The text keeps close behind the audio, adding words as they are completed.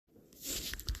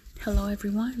Hello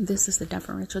everyone, this is the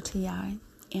Deferential TI,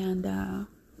 and I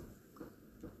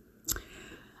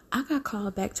got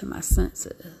called back to my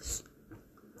senses,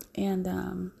 and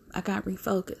I got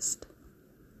refocused.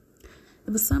 It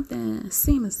was something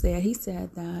Seamus said. He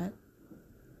said that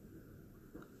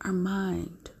our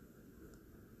mind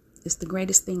is the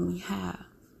greatest thing we have,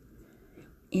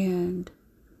 and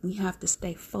we have to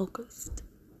stay focused,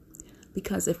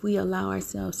 because if we allow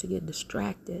ourselves to get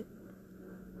distracted,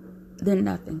 then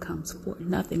nothing comes forward,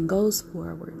 nothing goes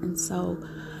forward. And so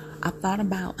I thought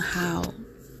about how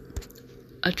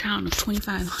a town of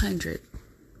 2,500,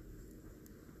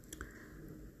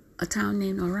 a town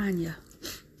named Orania,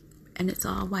 and it's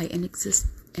all white and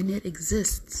it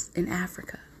exists in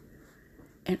Africa.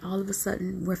 And all of a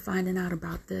sudden we're finding out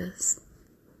about this.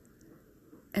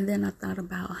 And then I thought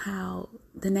about how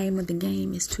the name of the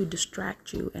game is to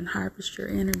distract you and harvest your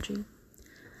energy.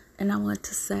 And I want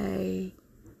to say,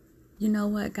 you know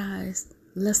what, guys?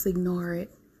 Let's ignore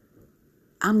it.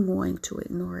 I'm going to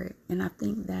ignore it. And I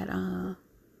think that I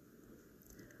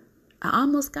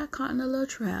almost got caught in a little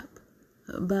trap.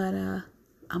 But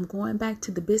I'm going back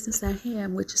to the business at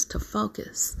hand, which is to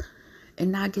focus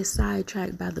and not get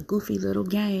sidetracked by the goofy little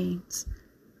games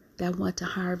that want to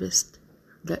harvest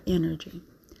the energy.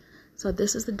 So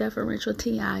this is the Deferential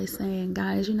TI saying,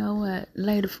 guys, you know what?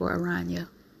 Later for Orania.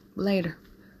 Later.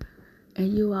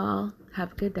 And you all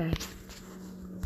have a good day.